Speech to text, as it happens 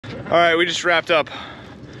All right, we just wrapped up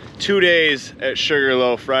 2 days at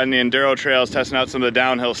Sugarloaf, riding the Enduro trails, testing out some of the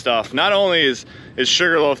downhill stuff. Not only is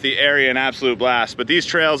Sugarloaf the area an absolute blast, but these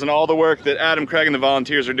trails and all the work that Adam, Craig, and the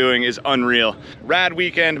volunteers are doing is unreal. Rad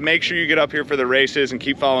weekend. Make sure you get up here for the races and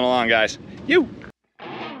keep following along, guys. You.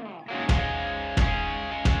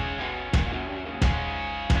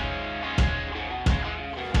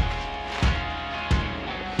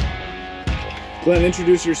 Glenn,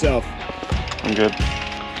 introduce yourself. I'm good.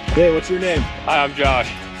 Hey, what's your name? Hi, I'm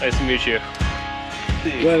Josh. Nice to meet you.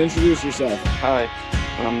 Glenn, introduce yourself. Hi.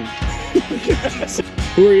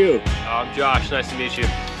 Who are you? I'm Josh. Nice to meet you.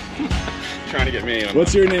 Trying to get me.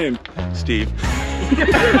 What's your name? Steve.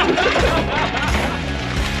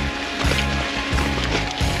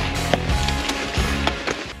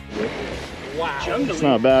 Wow. It's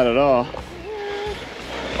not bad at all.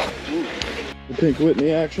 The Pink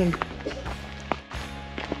Whitney action.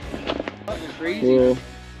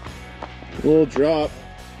 Little drop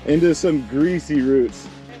into some greasy roots.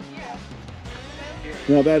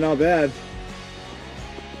 Not bad, not bad.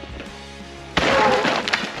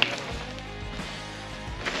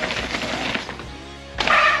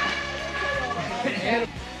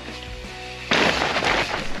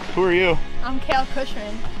 Who are you? I'm Kale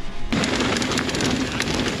Cushman.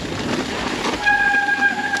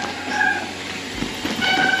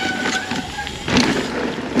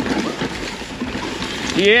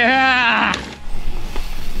 Yeah!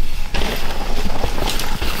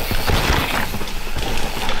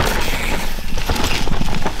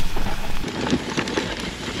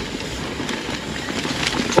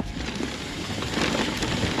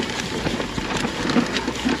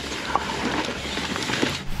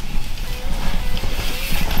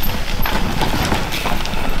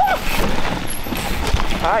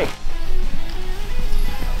 Hi.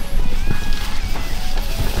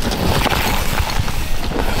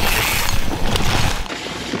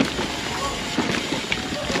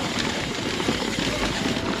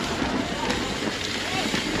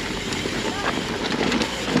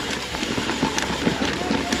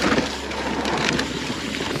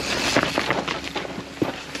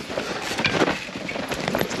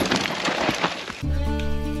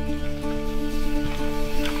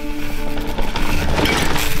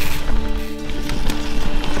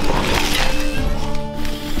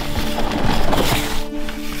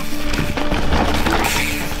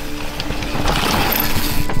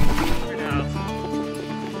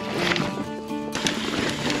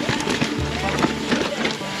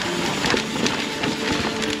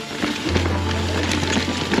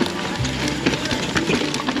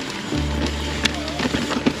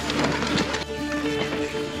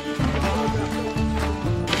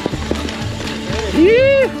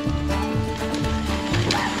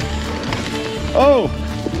 Oh,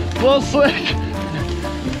 a little slick.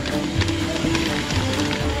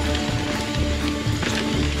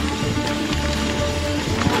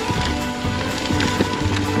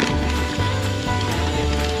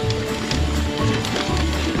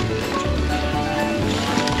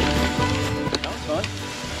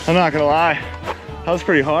 I'm not gonna lie, I was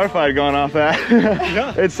pretty horrified going off that.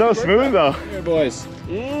 Yeah. It's so smooth though. Here, boys.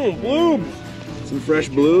 Bloobs. Some fresh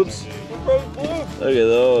bloobs. Look at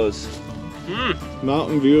those.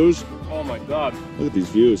 Mountain views. Oh my God. Look at these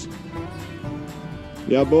views.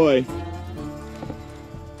 Yeah, boy.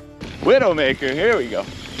 Widowmaker, here we go.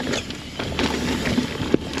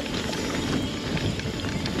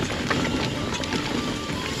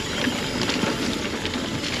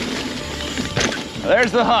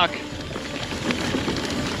 There's the huck.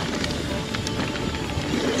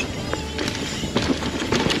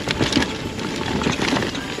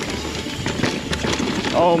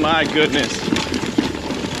 Oh my goodness.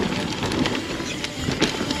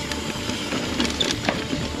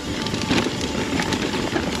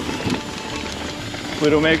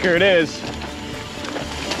 Widowmaker it is.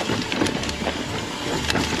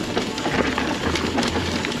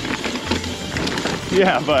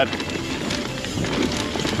 Yeah, bud.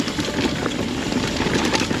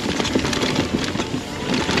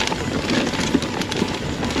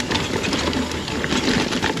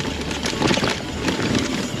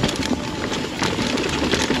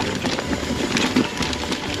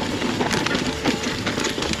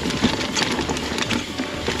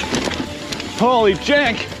 Holy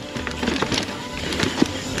jank!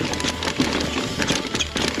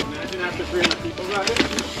 Imagine after 300 people got it.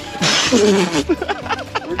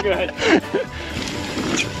 We're good.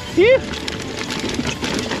 Yeah.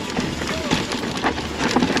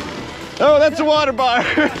 Oh, that's a water bar.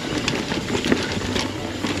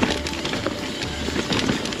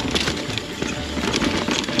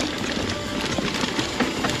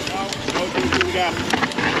 the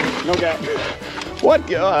gas. No gas. What?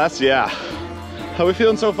 Oh, that's, yeah. How we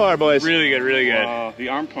feeling so far, boys? Really good, really good. The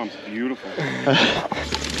arm pump's beautiful.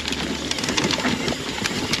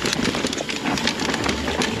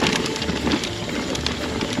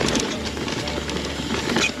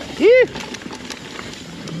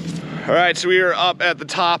 All right, so we are up at the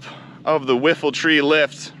top of the Whiffle Tree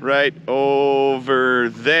lift right over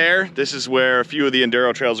there. This is where a few of the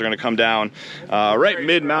enduro trails are gonna come down. Right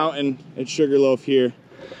mid-mountain at Sugarloaf here.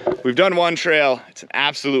 We've done one trail. It's an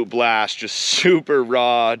absolute blast, just super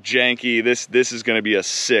raw, janky. This is gonna be a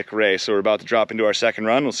sick race. So we're about to drop into our second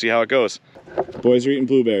run. We'll see how it goes. Boys are eating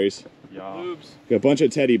blueberries. Yeah. Boobs. Got a bunch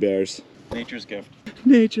of teddy bears. Nature's gift.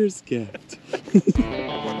 Nature's gift.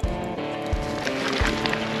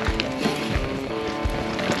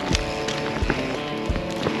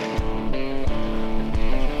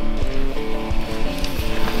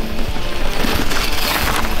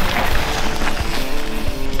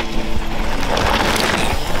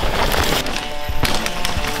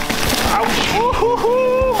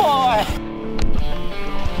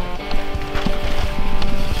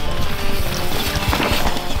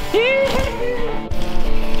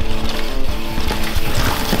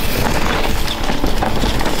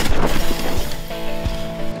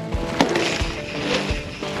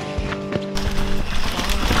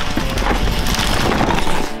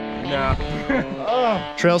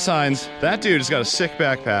 Trail signs. That dude has got a sick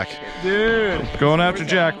backpack. Dude. Going after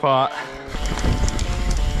jackpot.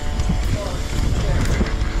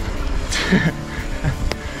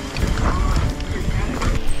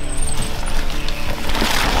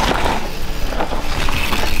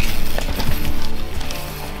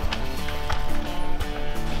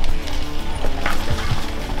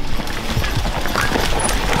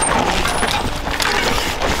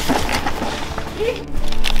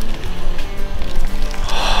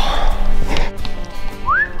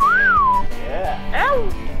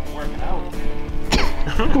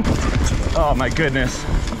 Oh my goodness.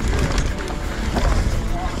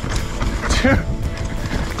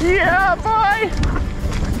 Yeah, boy!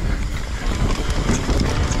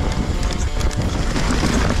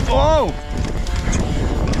 Oh!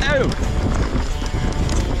 Ow!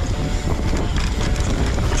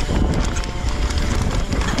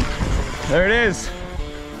 There it is.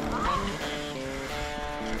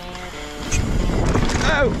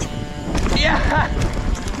 Oh! Yeah!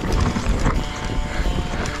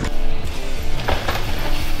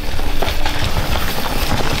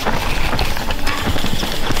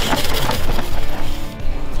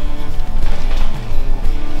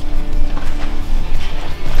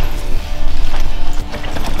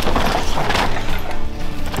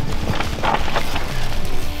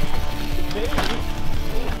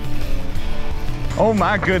 Oh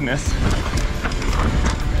my goodness.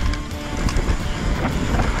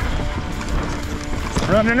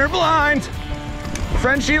 Running her blind.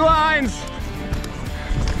 Frenchy lines.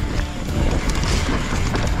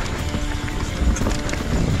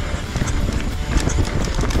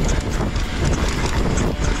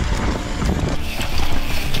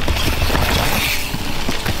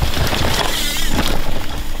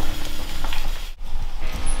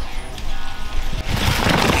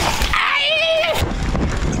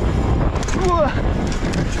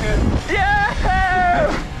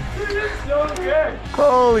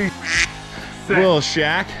 Holy little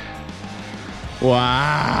shack.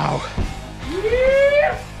 Wow.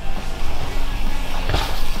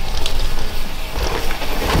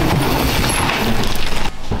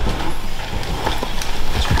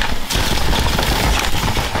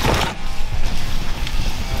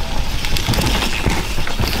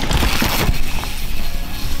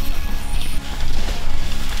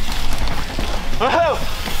 Oh!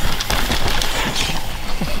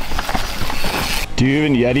 Do you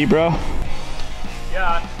even Yeti, bro?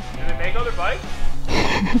 Yeah. Do they make other bikes?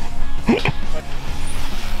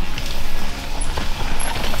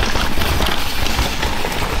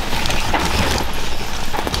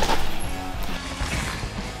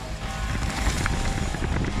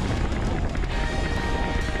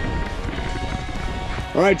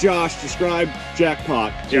 All right, Josh, describe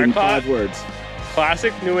jackpot in 5 words.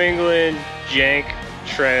 Classic New England jank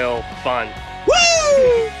trail fun.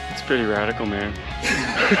 Woo! It's pretty radical, man.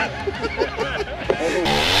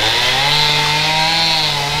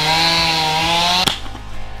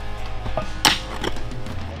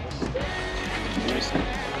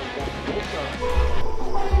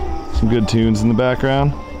 Some good tunes in the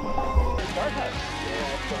background.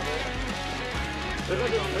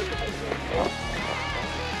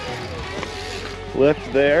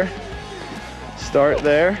 Lift there, start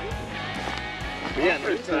there. Yeah,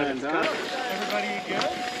 everybody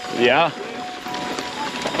good? Yeah.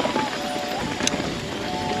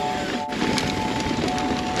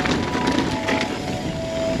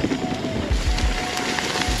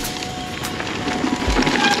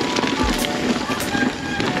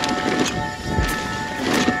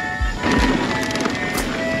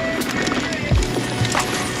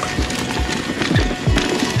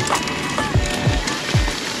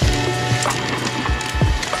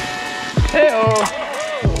 Hey-oh.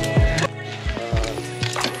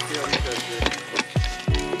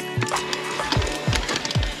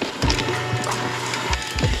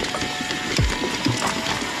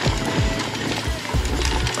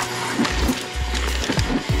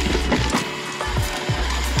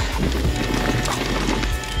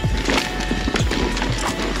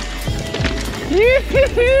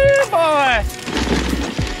 Yee-hee-hee, boy!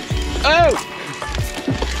 Oh!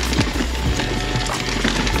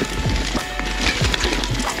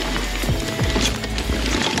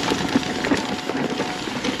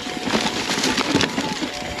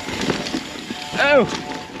 Oh!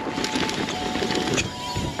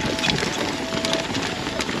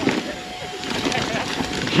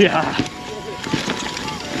 Yeah.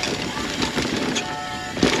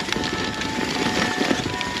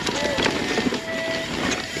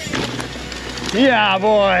 Yeah,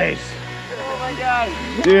 boys. Oh my god.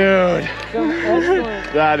 Dude.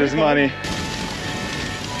 That is money.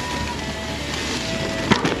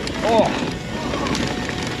 Oh.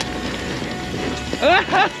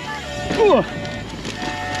 Ooh.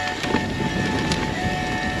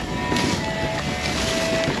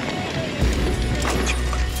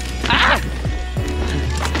 Ah!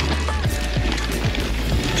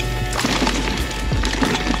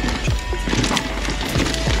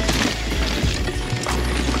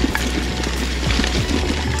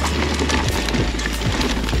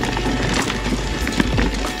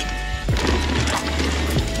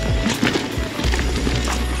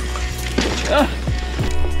 Yeah.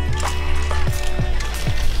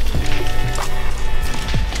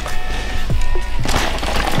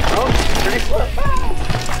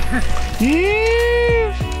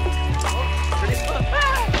 Pretty slow.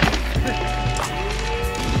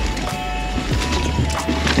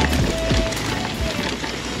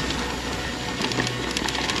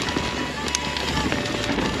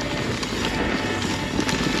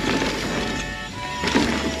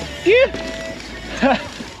 Yeah.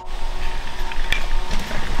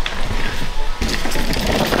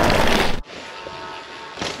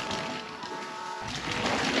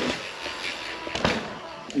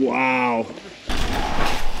 Wow.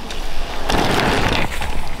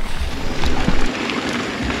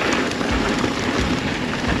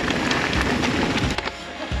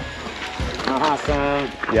 Awesome.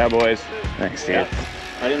 Yeah, boys. Thanks, Steve. Yeah.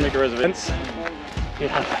 I didn't make a reservation.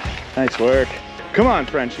 Yeah. Nice work. Come on,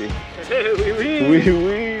 Frenchie. Oui, oui. Wee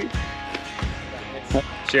wee.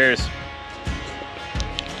 Cheers.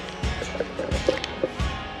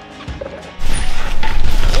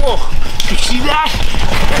 Oh, you see that?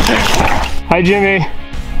 Hi, Jimmy.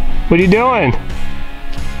 What are you doing?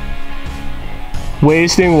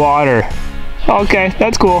 Wasting water. Okay,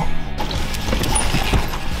 that's cool.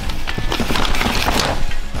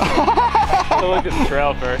 I'll look at the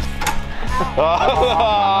trail first.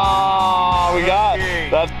 Oh, we got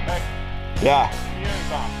that. Yeah.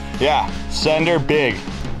 Yeah. Sender big.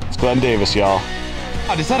 It's Glenn Davis, y'all.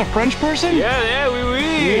 Oh, is that a French person? Yeah, oui,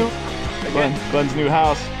 oui. Glenn's new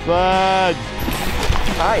house. Glenn.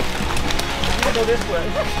 Hi. I'm gonna go this way.